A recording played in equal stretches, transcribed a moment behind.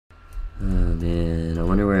Oh man, I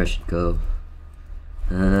wonder where I should go.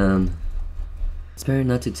 It's better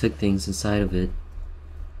not to took things inside of it.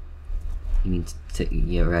 You mean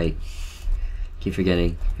yeah, right. Keep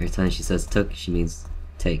forgetting. Every time she says took, she means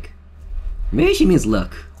take. Maybe she means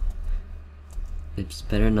look. It's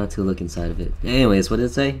better not to look inside of it. Anyways, what did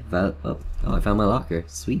it say? Oh, I found my locker.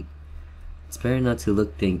 Sweet. It's better not to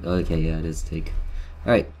look okay, yeah, it is take.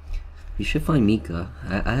 Alright. We should find Mika.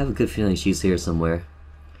 I have a good feeling she's here somewhere.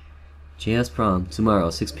 JS Prom, tomorrow,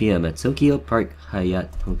 6 p.m. at Tokyo Park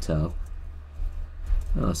Hyatt Hotel.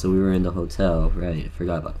 Oh, so we were in the hotel. Right, I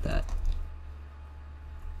forgot about that.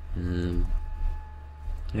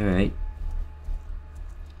 Alright.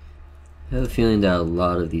 I have a feeling that a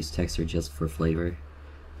lot of these texts are just for flavor,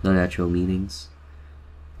 not actual meanings.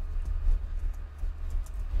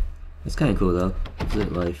 It's kinda cool though. It's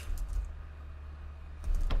it life.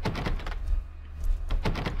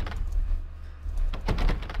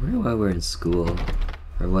 I wonder why we're in school,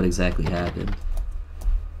 or what exactly happened.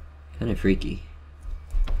 Kinda freaky.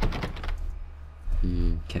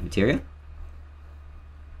 Cafeteria?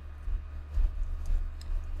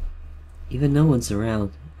 Even no one's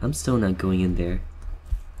around. I'm still not going in there.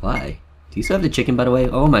 Why? Do you still have the chicken, by the way?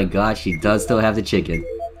 Oh my god, she does still have the chicken.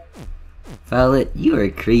 Violet, you are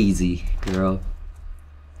crazy, girl.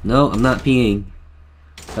 No, I'm not peeing.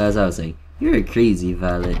 But as I was saying, you're crazy,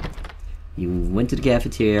 Violet. You went to the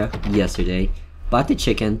cafeteria yesterday, bought the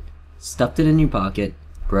chicken, stuffed it in your pocket,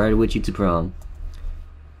 brought it with you to prom.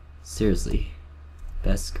 Seriously.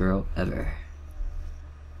 Best girl ever.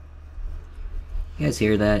 You guys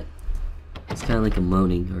hear that? It's kind of like a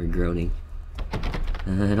moaning or a groaning.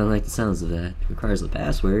 I don't like the sounds of that. It requires a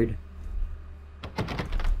password.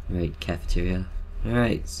 Right, cafeteria.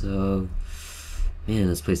 Alright, so... Man,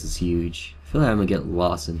 this place is huge. I feel like I'm gonna get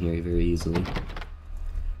lost in here very easily.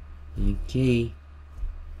 Okay.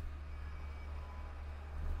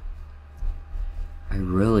 I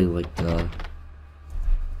really like the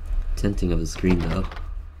tinting of the screen though.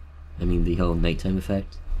 I mean the whole nighttime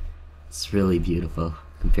effect. It's really beautiful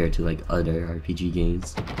compared to like other RPG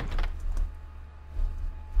games.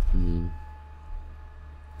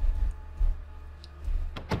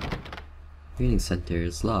 Reading center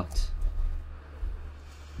is locked.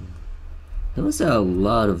 Notice how a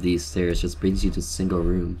lot of these stairs just brings you to single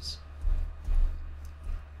rooms.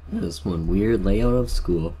 That is one weird layout of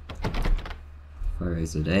school. Fire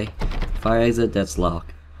exit, eh? Fire exit, that's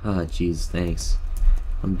locked. Ah, jeez, thanks.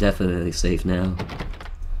 I'm definitely safe now.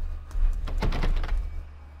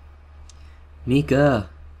 Mika!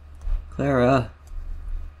 Clara!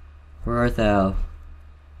 Where art thou?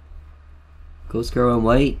 Ghost girl in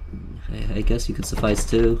white? I guess you could suffice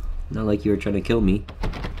too. Not like you were trying to kill me.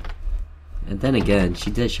 And then again,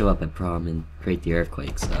 she did show up at prom and create the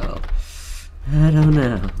earthquake, so... I don't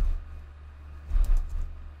know.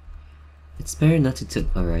 It's better not to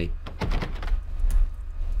alright.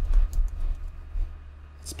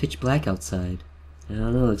 It's pitch black outside. I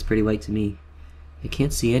don't know, it looks pretty white to me. I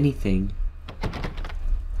can't see anything.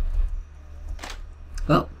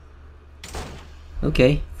 Oh!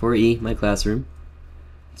 Okay, 4E, my classroom.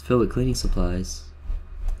 It's filled with cleaning supplies.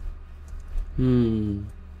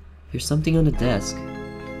 There's something on the desk.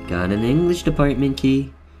 Got an English department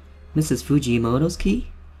key. Mrs. Fujimoto's key?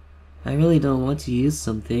 I really don't want to use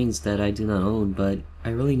some things that I do not own, but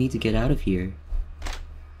I really need to get out of here.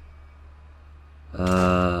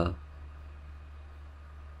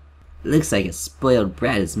 Looks like a spoiled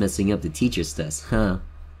brat is messing up the teacher's desk, huh?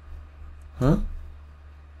 Huh?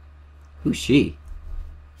 Who's she?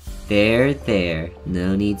 There.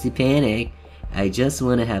 No need to panic. I just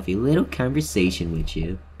want to have a little conversation with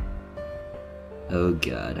you. Oh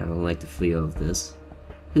god, I don't like the feel of this.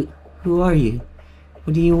 Who are you?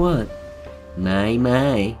 What do you want?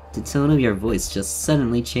 My, the tone of your voice just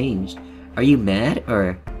suddenly changed. Are you mad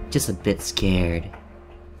or just a bit scared?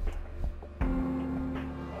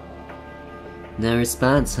 No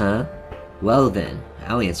response, huh? Well then,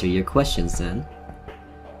 I'll answer your questions then.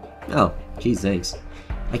 Oh, geez, thanks.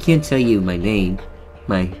 I can't tell you my name,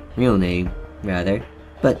 my real name, rather,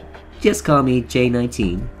 but just call me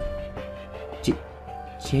J19.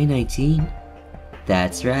 J19?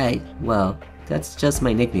 That's right. Well, that's just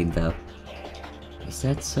my nickname though. Is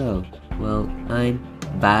that so? Well, I'm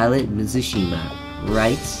Violet Mizushima,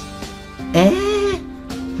 right?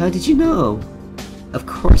 How did you know? Of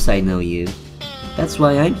course I know you. That's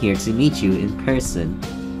why I'm here to meet you in person.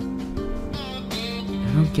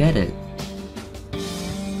 I don't get it.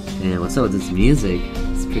 Man, what's up with this music?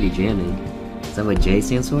 It's pretty jamming. Is that what J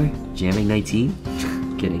stands for? Jamming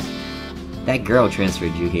 19? Kidding. That girl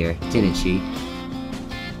transferred you here, didn't she?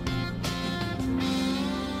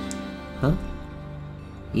 Huh?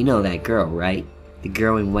 You know that girl, right? The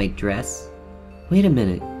girl in white dress? Wait a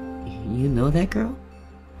minute. You know that girl?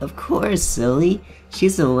 Of course, silly.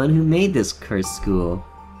 She's the one who made this cursed school.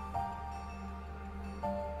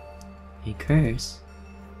 A curse?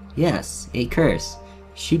 Yes, a curse.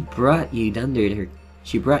 She brought you under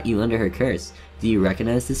her curse. Do you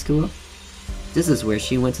recognize this school? This is where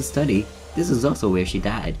she went to study. This is also where she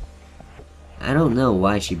died. I don't know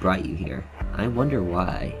why she brought you here. I wonder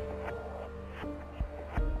why.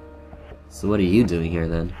 So what are you doing here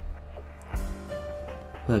then?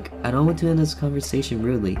 Look, I don't want to end this conversation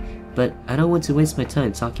rudely, but I don't want to waste my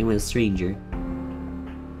time talking with a stranger.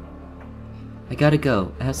 I gotta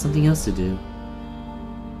go. I have something else to do.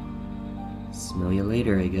 Smell you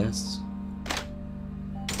later, I guess.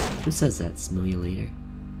 Who says that, smell you later?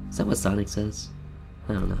 Is that what Sonic says?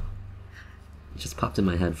 I don't know. It just popped in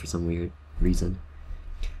my head for some weird reason.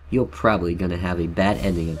 You're probably gonna have a bad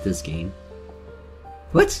ending of this game.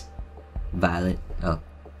 What? Violet. Oh.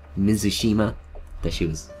 Mizushima. That she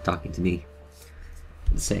was talking to me.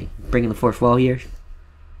 Let's say, bringing the fourth wall here.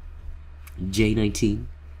 J19.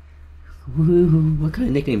 Woo, what kind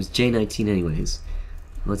of nickname is J19 anyways?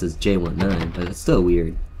 Unless it's J19, but it's still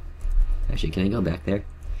weird. Actually, can I go back there?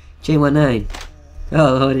 J19!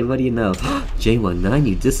 Oh, what do you know? J19,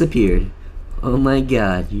 you disappeared! Oh my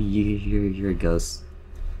god, you're a ghost.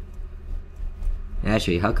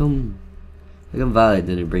 Actually, how come Violet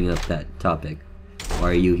didn't bring up that topic?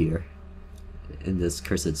 Why are you here? In this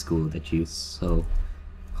cursed school that you so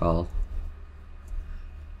call.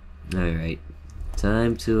 Alright.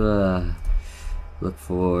 Time to look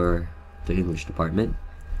for the English department.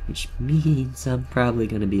 Which means I'm probably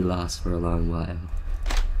gonna be lost for a long while.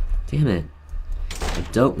 Damn it. I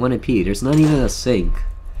don't want to pee. There's not even a sink.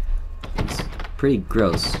 It's pretty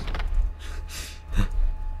gross.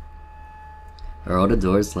 Are all the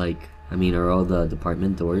doors like... are all the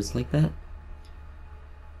department doors like that?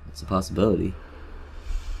 It's a possibility.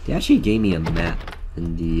 They actually gave me a map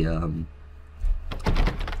in the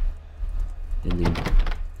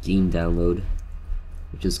game download,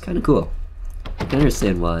 which is kind of cool. I can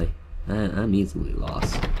understand why. I'm easily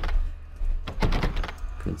lost.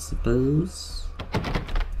 Principals.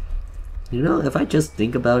 You know, if I just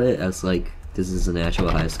think about it as like this is an actual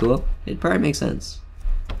high school, it probably makes sense.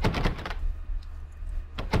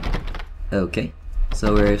 Okay,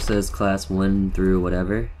 so where it says class 1 through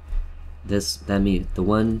whatever, that means the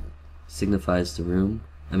 1 signifies the room,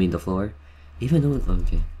 the floor, even though,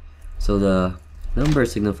 okay, so the number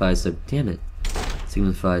signifies the,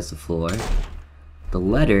 signifies the floor, the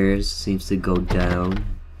letters seems to go down,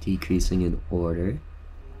 decreasing in order,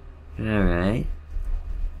 alright,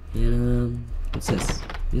 and what's this,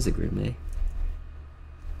 music room,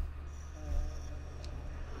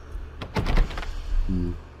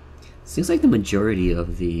 Seems like the majority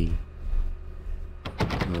of the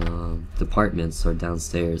departments are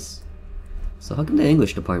downstairs. So how come the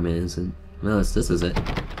English department isn't? No, this is it.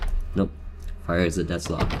 Nope. Fire exit, that's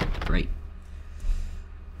locked. Great.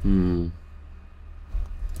 Oh,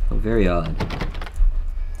 very odd.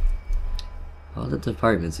 All the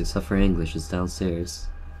departments except for English is downstairs.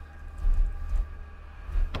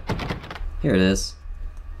 Here it is.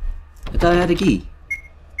 I thought I had a key.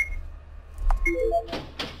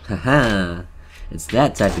 Haha, it's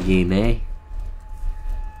that type of game, eh?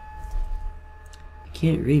 I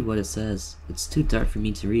can't read what it says. It's too dark for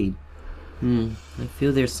me to read. I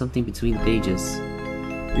feel there's something between the pages.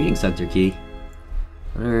 Reading center key.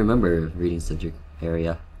 I don't remember reading center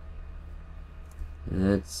area.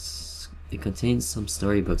 It contains some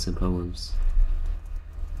storybooks and poems.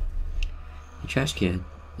 A trash can.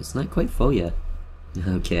 It's not quite full yet.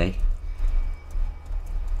 Okay.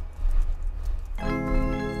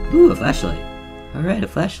 Ooh, a flashlight. Alright, a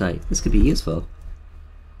flashlight. This could be useful.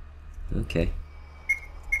 Okay.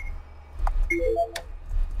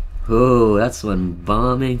 Oh, that's one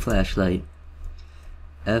bombing flashlight.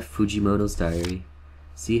 F. Fujimoto's diary.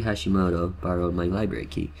 C. Hashimoto borrowed my library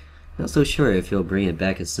key. Not so sure if he'll bring it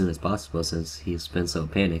back as soon as possible since he's been so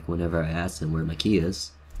panicked whenever I asked him where my key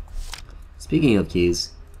is. Speaking of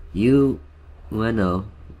keys, Ueno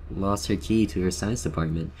lost her key to her science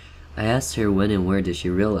department. I asked her when and where did she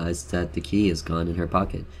realize that the key is gone in her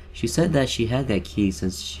pocket. She said that she had that key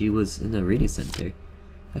since she was in the reading center.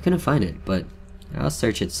 I couldn't find it, but I'll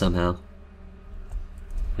search it somehow.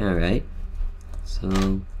 Alright.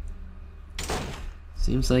 So...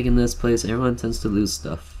 seems like in this place everyone tends to lose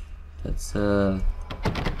stuff. That's, how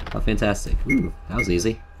fantastic. Ooh, that was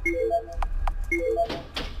easy.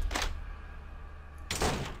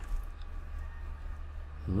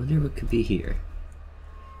 I wonder what could be here.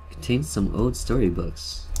 Contains some old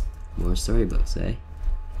storybooks. More storybooks, eh?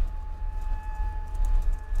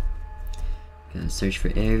 Gotta search for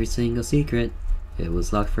every single secret. It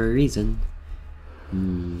was locked for a reason.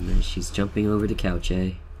 She's jumping over the couch,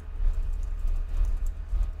 eh?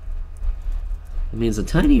 I mean, it's a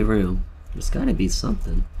tiny room. There's gotta be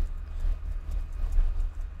something.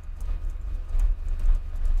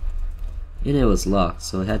 And it was locked,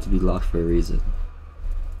 so it had to be locked for a reason.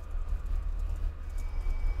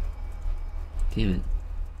 Damn it.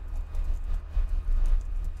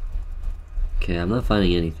 Okay, I'm not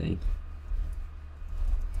finding anything.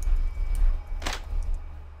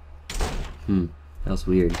 That was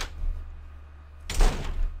weird.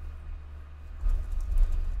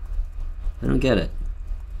 I don't get it.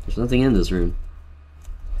 There's nothing in this room.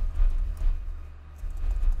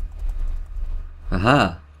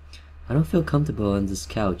 Aha! I don't feel comfortable on this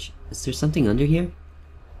couch. Is there something under here?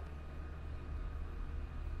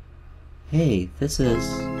 Hey, this is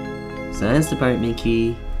Science Department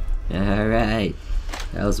key. Alright.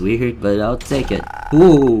 That was weird, but I'll take it.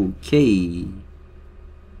 Okay.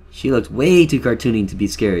 She looked way too cartoony to be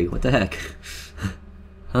scary. What the heck?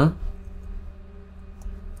 Huh?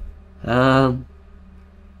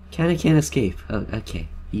 Kinda can't escape. Oh, okay.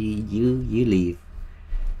 You leave.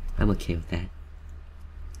 I'm okay with that.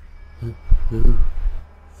 Who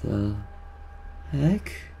the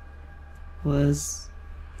heck was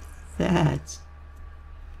that?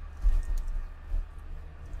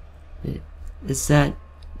 Is that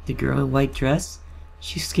the girl in white dress?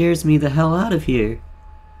 She scares me the hell out of here.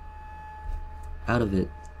 Out of it.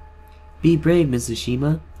 Be brave, Mrs.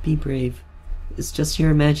 Shima. Be brave. It's just your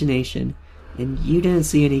imagination, and you didn't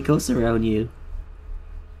see any ghosts around you.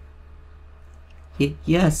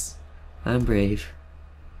 Yes, I'm brave.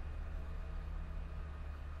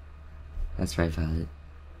 That's right, Violet.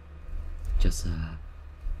 Just,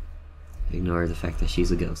 ignore the fact that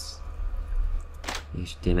she's a ghost.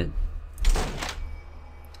 Damn it.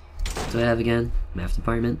 What do I have again? Math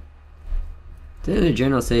department? Didn't the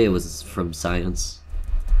journal say it was from science?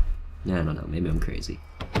 I don't know, maybe I'm crazy.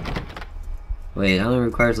 Wait, that only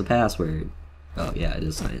requires a password. Oh yeah, it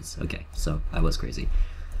is science. Okay, so I was crazy.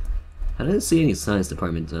 I didn't see any science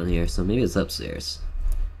department down here, so maybe it's upstairs.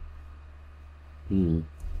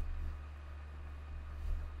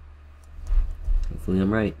 Hopefully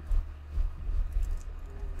I'm right.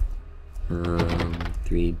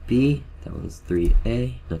 3B. That was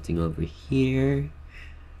 3A. Nothing over here.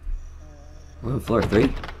 We're on floor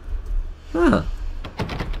 3? Huh.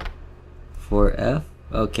 4F.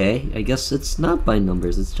 Okay, I guess it's not by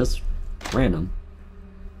numbers, it's just random.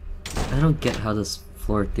 I don't get how this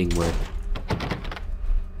floor thing works.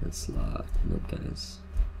 Let's lock them up, guys.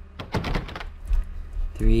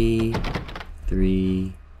 3,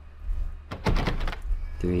 3,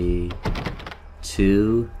 3,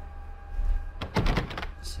 2,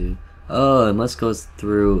 2. Oh, it must go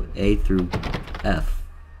through A through F.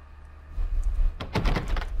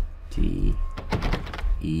 D,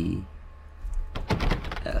 E,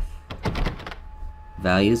 F.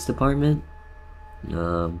 Values department?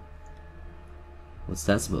 What's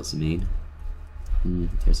that supposed to mean?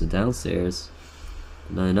 There's a downstairs,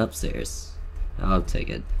 not an upstairs. I'll take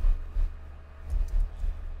it.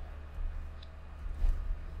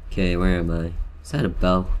 Okay, where am I? Is that a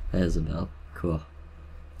bell? That is a bell. Cool.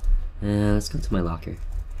 Let's go to my locker.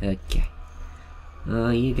 Okay.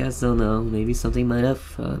 You guys don't know. Maybe something might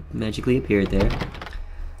have magically appeared there.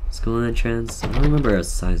 School entrance. I don't remember a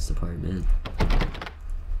science department.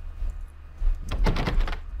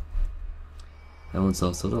 That one's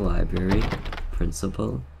also the library.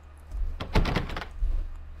 Principal.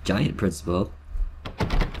 Giant principal.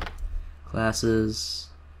 Classes.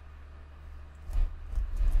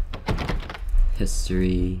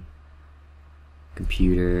 History.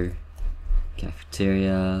 Computer.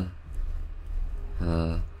 Cafeteria.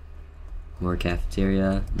 More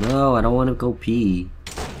cafeteria. No, I don't want to go pee.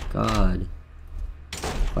 God.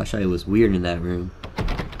 Flashlight was weird in that room.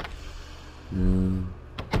 No.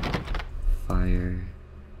 Fire.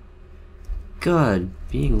 God,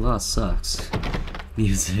 being lost sucks.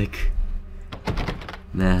 Music.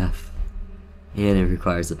 Math. And it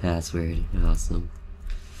requires a password. Awesome.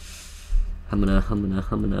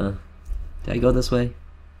 Humana. Did I go this way?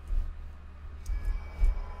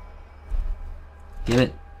 Damn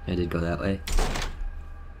it. I did go that way.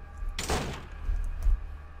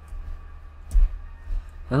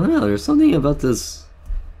 I don't know, there's something about this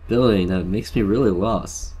building that makes me really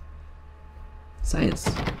lost. Science.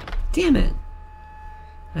 Damn it!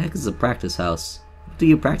 The heck is a practice house? What do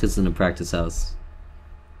you practice in a practice house?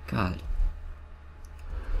 God.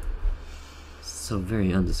 So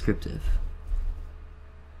very undescriptive.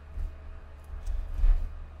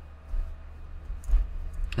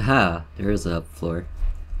 Aha! There is a floor.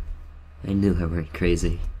 I knew I weren't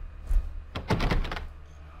crazy.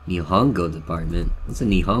 Nihongo department? What's a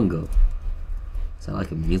Nihongo? Is that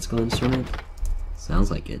like a musical instrument?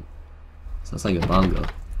 Sounds like it. Sounds like a bongo.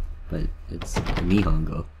 But it's a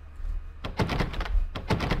Nihongo.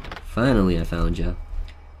 Finally I found you.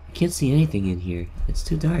 I can't see anything in here. It's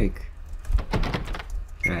too dark.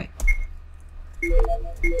 Alright.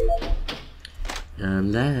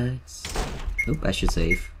 Let's... Oop, I should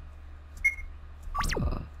save.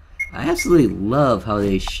 I absolutely love how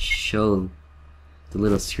they show the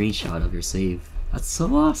little screenshot of your save. That's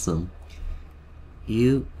so awesome.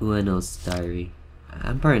 Ueno's diary.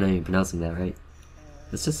 I'm probably not even pronouncing that right.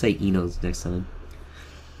 Let's just say Eno's next time.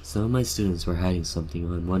 Some of my students were hiding something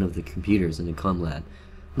on one of the computers in the comm lab.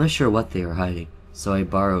 I'm not sure what they were hiding, so I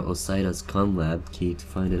borrowed Osaida's comm lab key to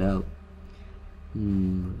find it out.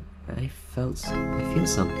 I feel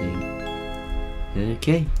something.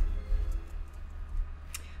 Okay.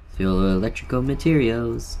 Feel electrical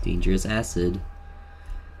materials, dangerous acid,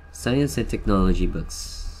 science and technology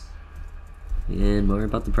books, and more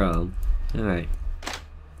about the prom. Alright.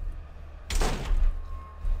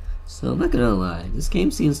 So I'm not gonna lie, this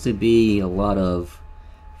game seems to be a lot of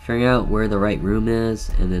figuring out where the right room is,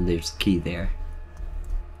 and then there's a key there.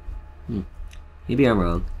 Maybe I'm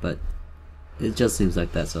wrong, but it just seems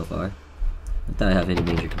like that so far. Not that I have any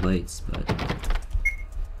major complaints, but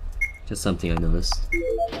just something I noticed.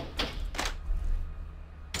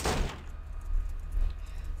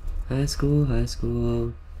 High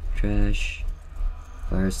school, trash,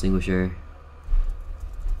 fire extinguisher,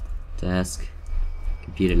 desk,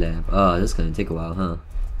 computer lab. Oh, this is gonna take a while, huh?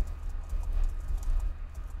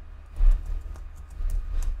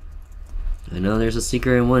 I know there's a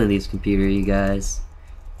secret in one of these computers, you guys.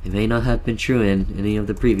 It may not have been true in any of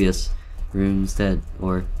the previous rooms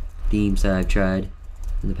or themes that I've tried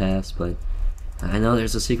in the past, but I know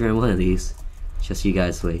there's a secret in one of these. Just you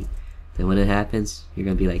guys wait. Then when it happens, you're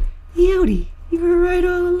gonna be like, TheOdie, you were right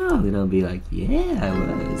all along. And I'll be like, yeah, I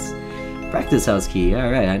was. Practice house key.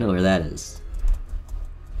 Alright, I know where that is.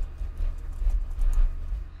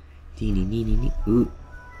 Ooh.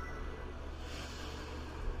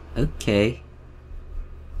 Okay.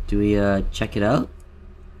 Do we check it out?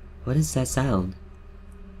 What is that sound?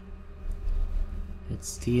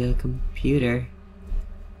 It's the computer.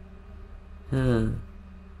 Huh.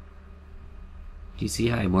 Do you see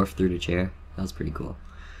how I morphed through the chair? That was pretty cool.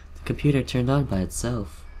 The computer turned on by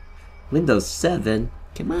itself. Windows 7?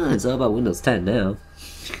 Come on, it's all about Windows 10 now.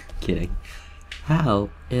 Kidding. How?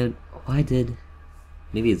 And why did...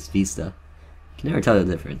 Maybe it's Vista. Can never tell the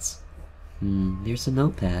difference. There's a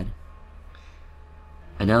notepad.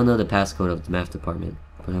 I now know the passcode of the math department,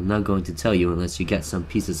 but I'm not going to tell you unless you get some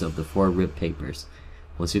pieces of the 4 ripped papers.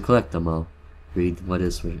 Once you collect them all, read what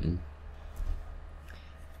is written.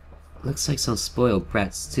 Looks like some spoiled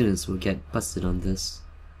brat students will get busted on this.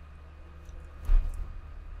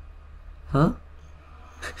 Huh?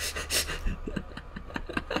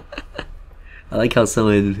 I like how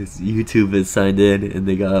someone's YouTube is signed in and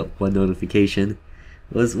they got one notification.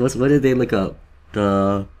 What did they look up?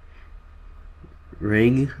 The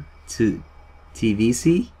Ring to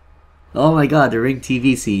TVC? Oh my god, the Ring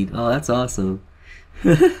TV scene. Oh, that's awesome.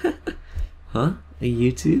 Huh? A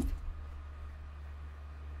YouTube?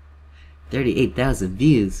 38,000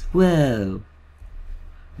 views. Whoa.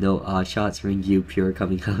 No odd shots ring you pure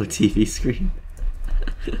coming out of TV screen.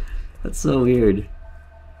 That's so weird.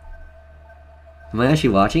 Am I actually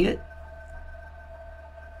watching it?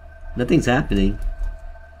 Nothing's happening.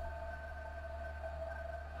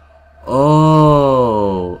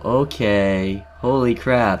 Oh, okay. Holy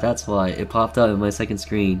crap, that's why it popped up in my second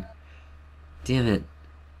screen. Damn it.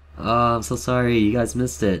 Oh, I'm so sorry, you guys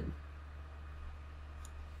missed it.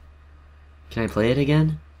 Can I play it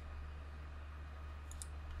again?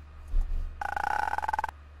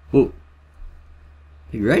 Whoa.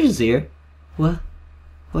 Big Reg is here. What?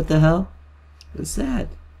 What the hell? What's that?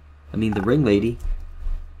 I mean, the ring lady.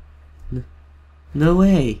 No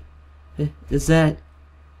way. Is it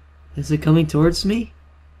coming towards me?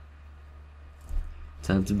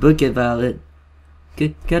 Time to book it, Violet.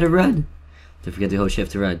 Gotta run. Don't forget to hold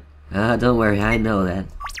shift to run. Ah, don't worry, I know that.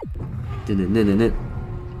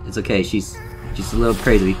 It's okay, she's a little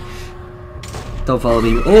crazy. Don't follow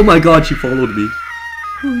me. Oh my god, she followed me.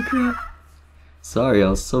 Holy crap. Sorry, I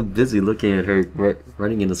was so busy looking at her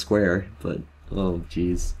running in a square, but oh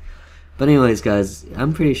jeez. But anyways, guys,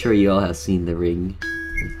 I'm pretty sure you all have seen the ring,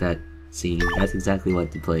 like that scene. That's exactly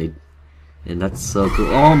what they played, and that's so cool.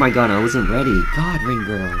 Oh my god, I wasn't ready. God, Ring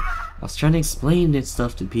Girl, I was trying to explain this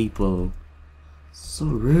stuff to people. So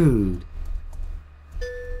rude.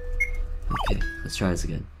 Okay, let's try this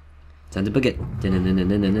again. Time to book it.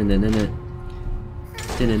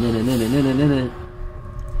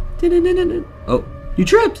 Oh, you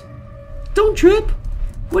tripped! Don't trip!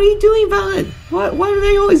 What are you doing, Violet? Why do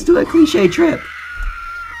they always do a cliche trip?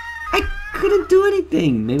 I couldn't do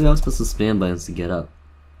anything! Maybe I was supposed to spam buttons to get up.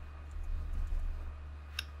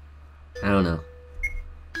 I don't know.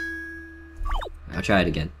 I'll try it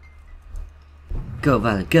again. Go,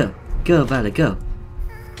 Violet, go! Go, Violet, go!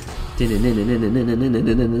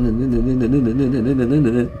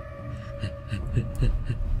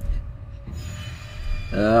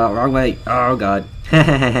 Wrong way. Oh god.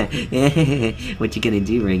 What you gonna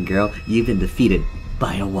do, Rain Girl? You've been defeated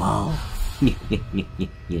by a wall.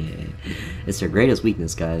 Yeah. It's their greatest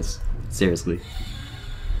weakness, guys. Seriously.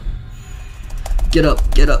 Get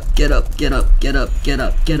up, get up, get up, get up, get up, get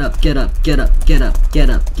up, get up, get up, get up, get up, get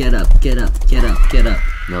up, get up, get up, get up, get up.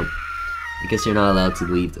 Nope. I guess you're not allowed to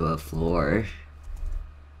leave the floor.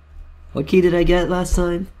 What key did I get last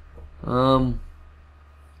time?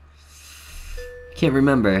 Can't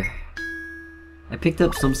remember. I picked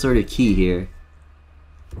up some sort of key here.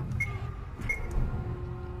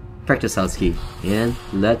 Practice house key. And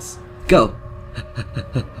let's go!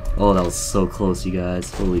 Oh, that was so close, you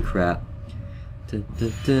guys. Holy crap.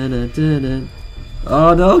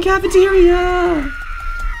 Oh no, cafeteria!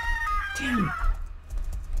 Damn.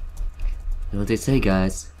 You know what they say,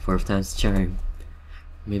 guys. 4th time's the charm.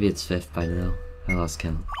 Maybe it's 5th by now. I lost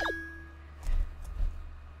count.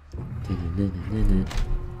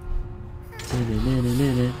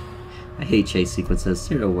 I hate chase sequences.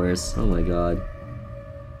 They're the worst. Oh my god.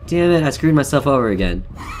 Damn it, I screwed myself over again.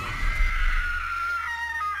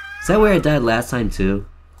 Is that where I died last time too?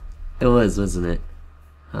 It was, wasn't it?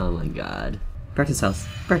 Oh my god. Practice house.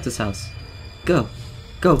 Practice house. Go.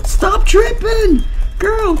 Go. Stop tripping!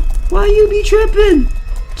 Girl, why you be tripping?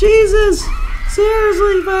 Jesus!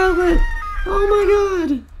 Seriously, Violet! Oh my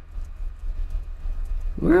god!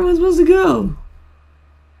 Where am I supposed to go?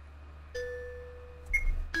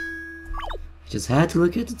 I just had to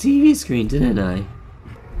look at the TV screen, didn't I?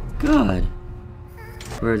 God.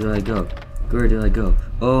 Where do I go? Where do I go?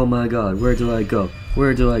 Oh my god, where do I go?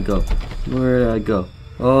 Where do I go? Where do I go?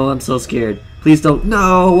 Oh, I'm so scared. Please don't.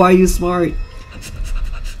 No, why are you smart?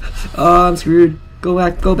 Oh, I'm screwed. Go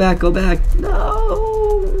back, go back, go back.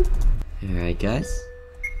 No! Alright, guys.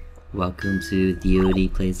 Welcome to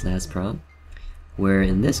TheOdie Plays Last Prom. Where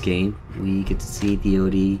in this game, we get to see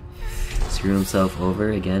TheOdie screw himself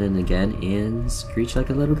over again and again and screech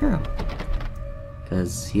like a little girl.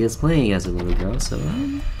 Because he is playing as a little girl, so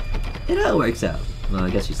it all works out. Well, I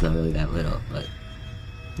guess she's not really that little, but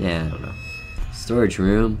yeah, I don't know. Storage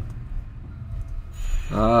room.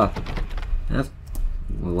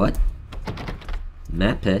 What?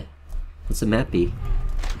 Map pit? What's a map be?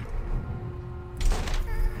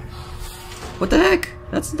 What the heck?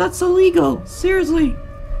 That's illegal. Seriously.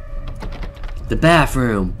 The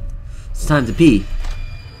bathroom. It's time to pee.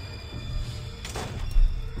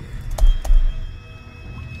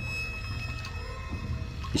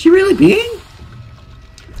 Is she really peeing?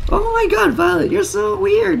 Oh my god, Violet, you're so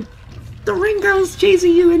weird. The ring girl's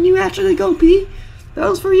chasing you and you actually go pee? That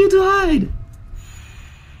was for you to hide.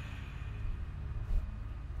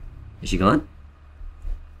 Is she gone?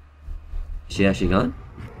 Is she actually gone?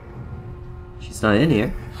 She's not in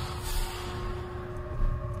here.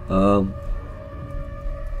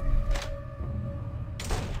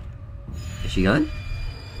 Is she gone?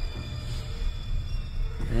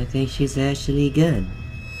 I think she's actually gone.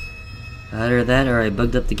 Either that or I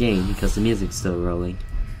bugged up the game because the music's still rolling.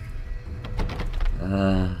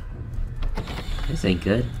 This ain't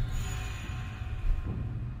good.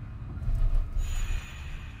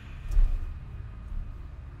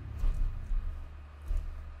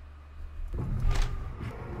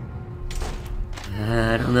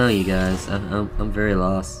 I don't know, you guys. I'm very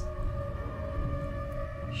lost.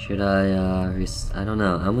 Should I don't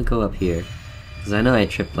know. I'm gonna go up here because I know I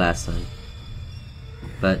tripped last time.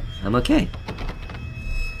 But I'm okay.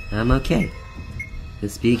 I'm okay. The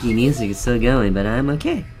spooky music is still going, but I'm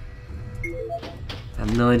okay. I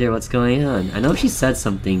have no idea what's going on. I know she said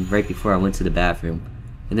something right before I went to the bathroom,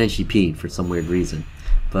 and then she peed for some weird reason.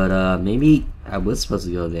 But maybe I was supposed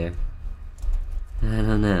to go there. I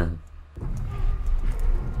don't know.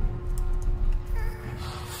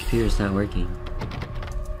 Computer's not working.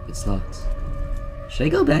 It's locked. Should I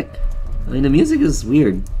go back? I mean, the music is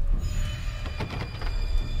weird.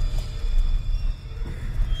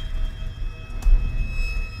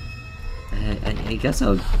 I guess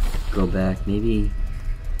I'll go back. Maybe,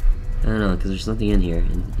 I don't know, because there's nothing in here,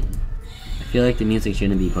 and I feel like the music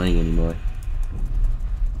shouldn't be playing anymore.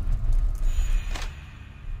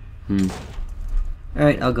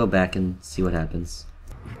 Alright, I'll go back and see what happens.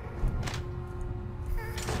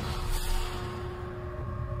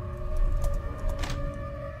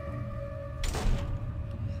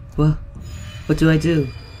 What do I do?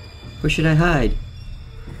 Where should I hide?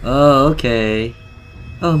 Oh, okay.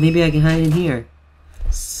 Oh, maybe I can hide in here.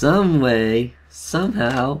 Some way.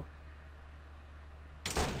 Somehow.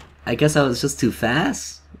 I guess I was just too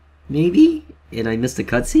fast? Maybe? And I missed a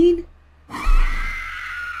cutscene?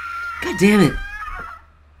 God damn it!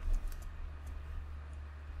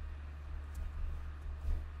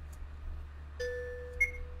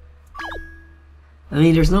 I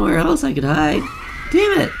mean, there's nowhere else I could hide.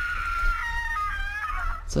 Damn it!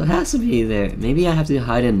 So it has to be there. Maybe I have to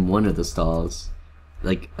hide in one of the stalls.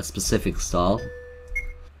 Like, a specific stall.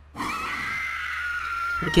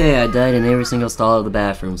 Okay, I died in every single stall of the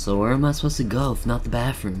bathroom, so where am I supposed to go if not the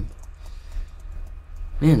bathroom?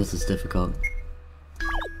 Man, this is difficult.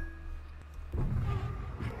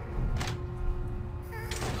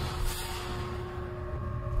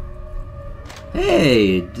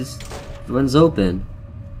 Hey, this one's open.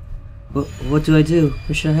 What do I do?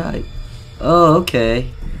 Where should I hide? Oh, okay.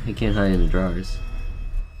 I can't hide in the drawers.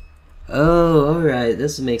 Oh, alright,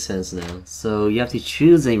 this makes sense now. So you have to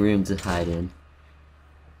choose a room to hide in.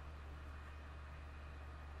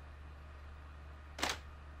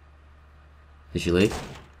 Did she leave?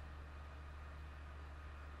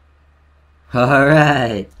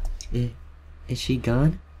 Alright! Is she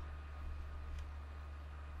gone?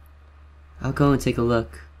 I'll go and take a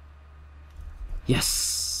look.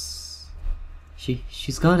 Yes!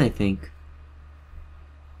 She's gone, I think.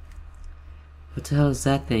 What the hell is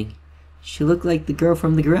that thing? She looked like the girl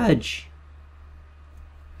from The Grudge.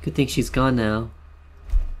 Good thing she's gone now.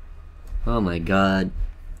 Oh my god.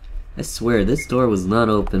 I swear, this door was not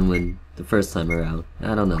open when the first time around.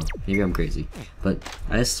 I don't know. Maybe I'm crazy. But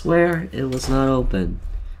I swear it was not open.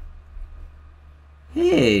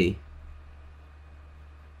 Hey!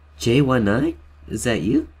 J19? Is that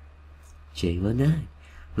you? J19.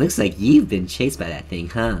 Looks like you've been chased by that thing,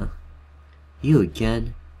 huh? You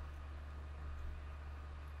again?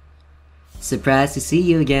 Surprised to see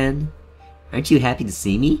you again. Aren't you happy to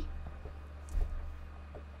see me?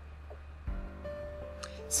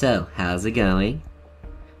 So, how's it going?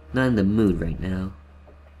 Not in the mood right now.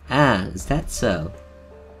 Ah, is that so?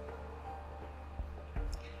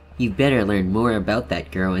 You better learn more about that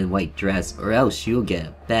girl in white dress or else you'll get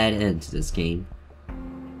a bad end to this game.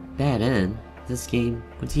 Bad end? This game?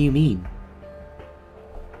 What do you mean?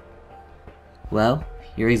 Well,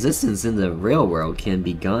 your existence in the real world can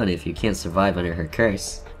be gone if you can't survive under her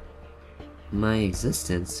curse. My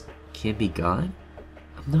existence can't be gone?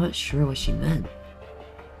 I'm not sure what she meant.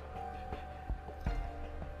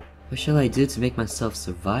 What shall I do to make myself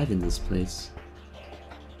survive in this place?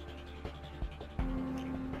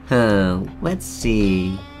 Let's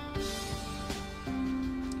see.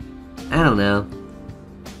 I don't know.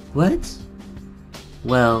 What?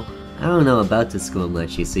 Well, I don't know about this school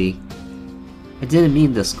much, you see. I didn't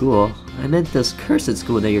mean the school. I meant this cursed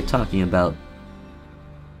school that you're talking about.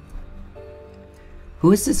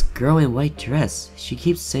 Who is this girl in white dress? She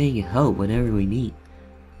keeps saying help whenever we meet.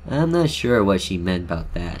 I'm not sure what she meant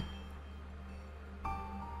about that.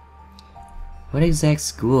 What exact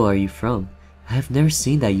school are you from? I have never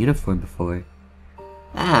seen that uniform before.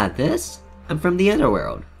 Ah, this? I'm from the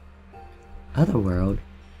Otherworld. Otherworld?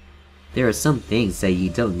 There are some things that you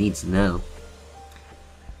don't need to know.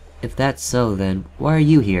 If that's so, then why are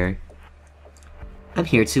you here? I'm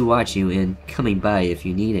here to watch you and coming by if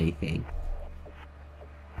you need anything.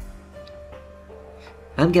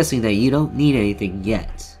 I'm guessing that you don't need anything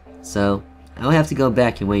yet, so I'll have to go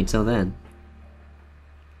back and wait until then.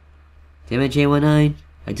 Damn it, J19,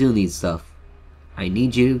 I do need stuff. I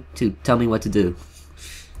need you to tell me what to do.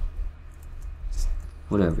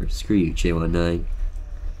 Whatever, screw you, J19.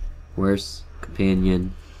 Worst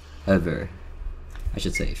companion ever. I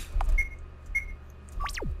should save.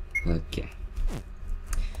 Okay.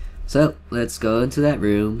 So, let's go into that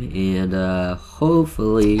room, and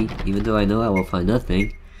hopefully, even though I know I will find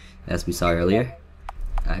nothing, as we saw earlier,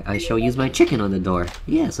 I shall use my chicken on the door.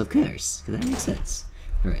 Yes, of course, because that makes sense.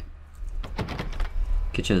 Alright.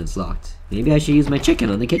 Kitchen is locked. Maybe I should use my chicken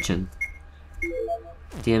on the kitchen.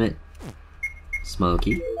 Damn it.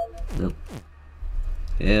 Smoky. Nope.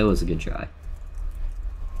 It was a good try.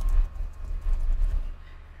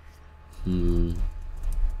 There's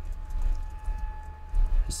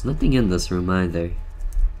nothing in this room either.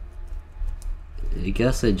 I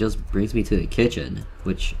guess it just brings me to the kitchen,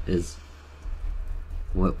 which is...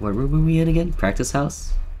 What room are we in again? Practice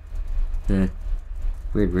house? Weird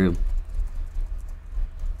room.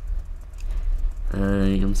 I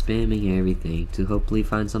am spamming everything to hopefully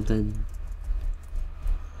find something.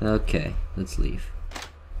 Okay, let's leave.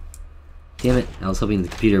 Damn it, I was hoping the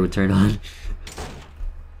computer would turn on.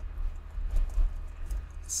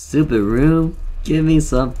 Stupid room, give me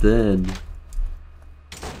something.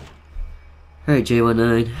 Alright,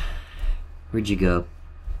 J19, where'd you go?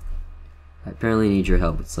 I apparently need your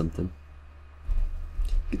help with something.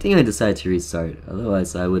 Good thing I decided to restart,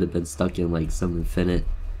 otherwise I would have been stuck in like some infinite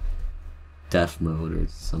death mode or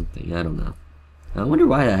something, I don't know. I wonder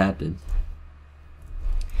why that happened.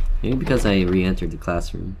 Maybe because I re-entered the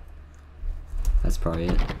classroom. That's probably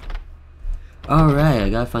it. Alright, I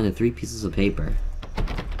gotta find the 3 pieces of paper.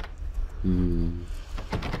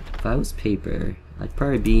 If I was paper, I'd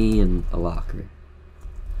probably be in a locker.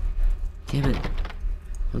 Damn it.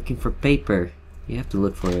 Looking for paper. You have to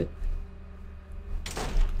look for it.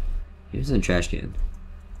 Here's a trash can.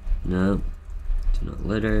 No. Do not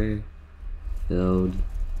litter. Filled.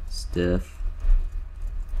 Stiff.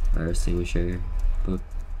 Fire extinguisher. Book.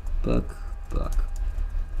 Book.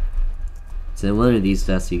 It's in one of these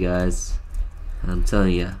tests, you guys. I'm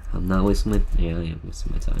telling ya, I'm not wasting my. Yeah, I am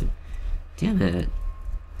wasting my time. Damn it.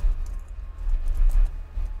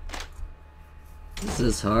 This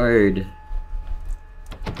is hard.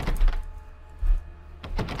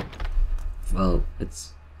 Well,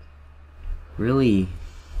 it's really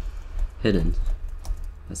hidden,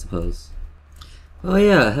 I suppose. Oh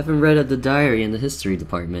yeah, I haven't read the diary in the history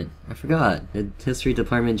department. I forgot. The history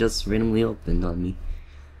department just randomly opened on me.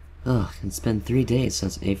 Ugh, it's been 3 days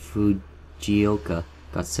since A Fujioka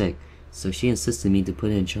got sick, so she insisted me to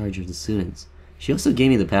put her in charge of the students. She also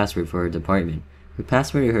gave me the password for her department. Her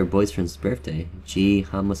password to her boyfriend's birthday, G.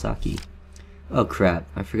 Hamasaki. Oh crap,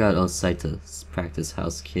 I forgot Osaita's practice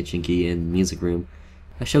house kitchen key in music room.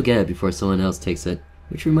 I shall get it before someone else takes it.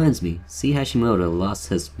 Which reminds me, see Hashimoto lost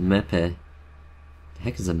his Mepe. The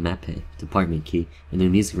heck is a Mepe? Department key in the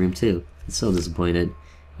music room too. He's so disappointed.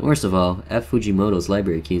 And worst of all, F. Fujimoto's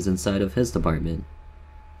library key is inside of his department.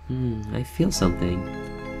 I feel something.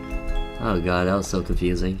 Oh god, that was so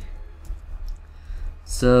confusing.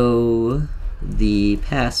 So, the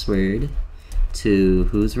password to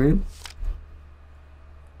whose room?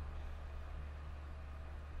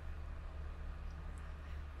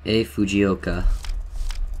 A Fujioka.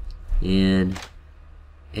 And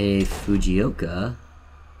A Fujioka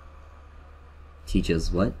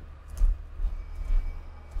teaches what?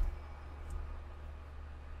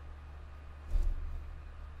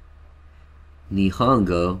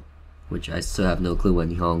 Nihongo, which I still have no clue what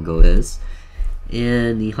Nihongo is.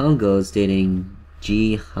 And Nihongo is dating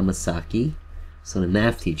G. Hamasaki, so the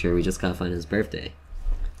math teacher. We just gotta find his birthday.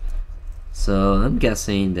 So I'm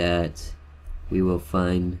guessing that we will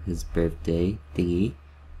find his birthday thingy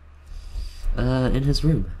in his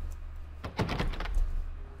room.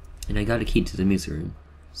 And I got a key to the music room,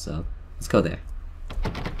 so let's go there.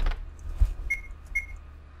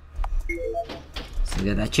 So we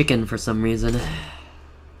got that chicken for some reason.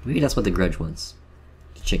 Maybe that's what the grudge wants.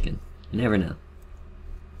 The chicken. You never know.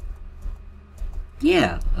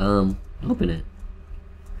 Yeah, open it.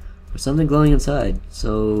 There's something glowing inside,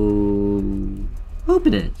 so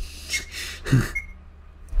open it.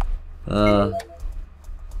 Am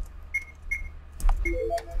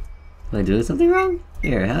I doing something wrong?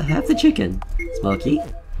 Here, have the chicken. Small key?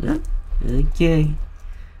 No? Okay.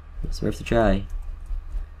 It's worth a try.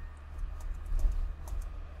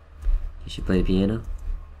 You should play the piano.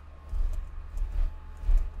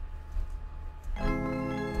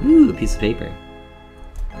 Ooh, a piece of paper.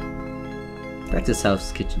 Practice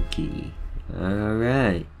house kitchen key.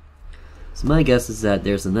 Alright. So my guess is that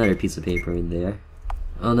there's another piece of paper in there.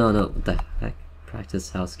 Oh no, what the heck?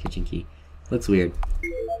 Practice house kitchen key. Looks weird.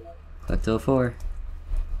 Collecto 4.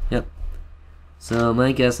 Yep. So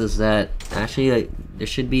my guess is that actually there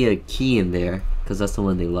should be a key in there, because that's the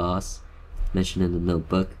one they lost, mentioned in the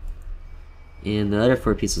notebook. And the other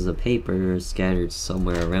 4 pieces of paper are scattered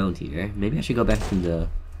somewhere around here. Maybe I should go back to the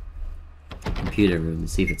computer room and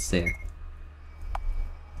see if it's there.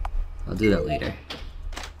 I'll do that later.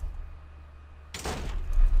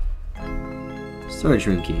 Storage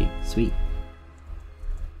room key. Sweet.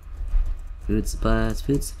 Food supplies,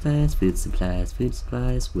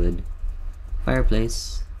 wood.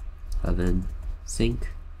 Fireplace. Oven. Sink.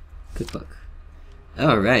 Cookbook.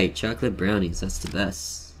 Alright, chocolate brownies. That's the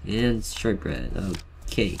best. And shortbread.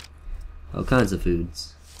 Okay. All kinds of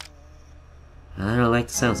foods. I don't like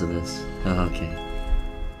the sounds of this. Oh, okay.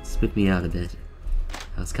 Spooked me out a bit.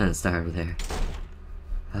 I was kind of starved there.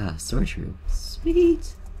 Ah, storage room.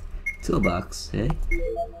 Sweet. Toolbox, eh?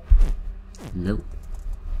 Nope.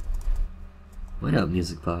 What up,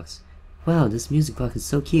 music box? Wow, this music box is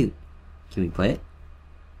so cute. Can we play it?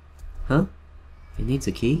 Huh? It needs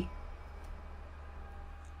a key?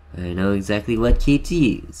 I know exactly what key to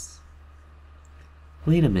use.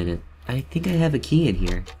 Wait a minute. I think I have a key in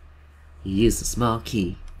here. You use the small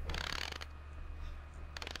key.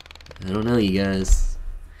 I don't know, you guys.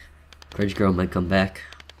 Grudge Girl might come back.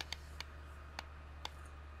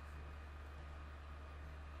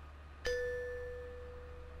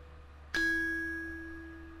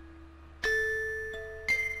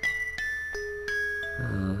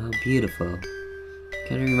 Oh, how beautiful.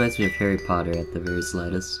 Kinda reminds me of Harry Potter at the very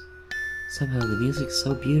slightest. Somehow the music's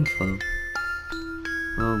so beautiful.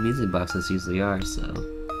 Well, music boxes usually are, so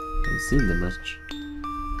I assume that much.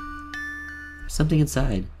 There's something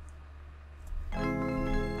inside.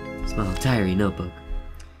 Small diary notebook.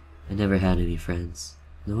 I never had any friends.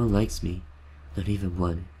 No one likes me. Not even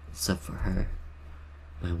one, except for her.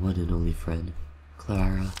 My one and only friend,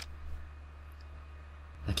 Clara.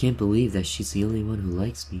 I can't believe that she's the only one who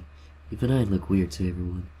likes me. Even I look weird to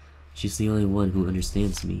everyone. She's the only one who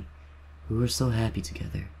understands me. We were so happy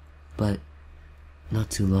together. But not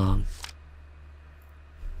too long.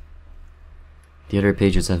 The other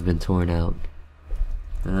pages have been torn out.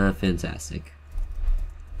 Fantastic.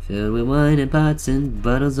 Filled with wine and pots and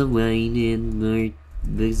bottles of wine and more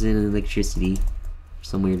books and electricity. For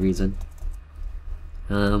some weird reason.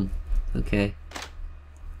 Okay.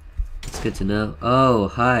 It's good to know. Oh,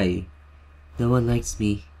 hi. No one likes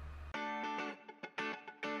me.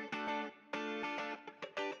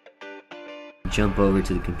 Jump over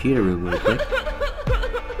to the computer room real quick.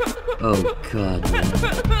 Oh god, man.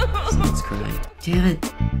 Someone's crying. Damn it!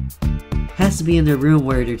 Has to be in their room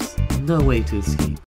where there's no way to escape.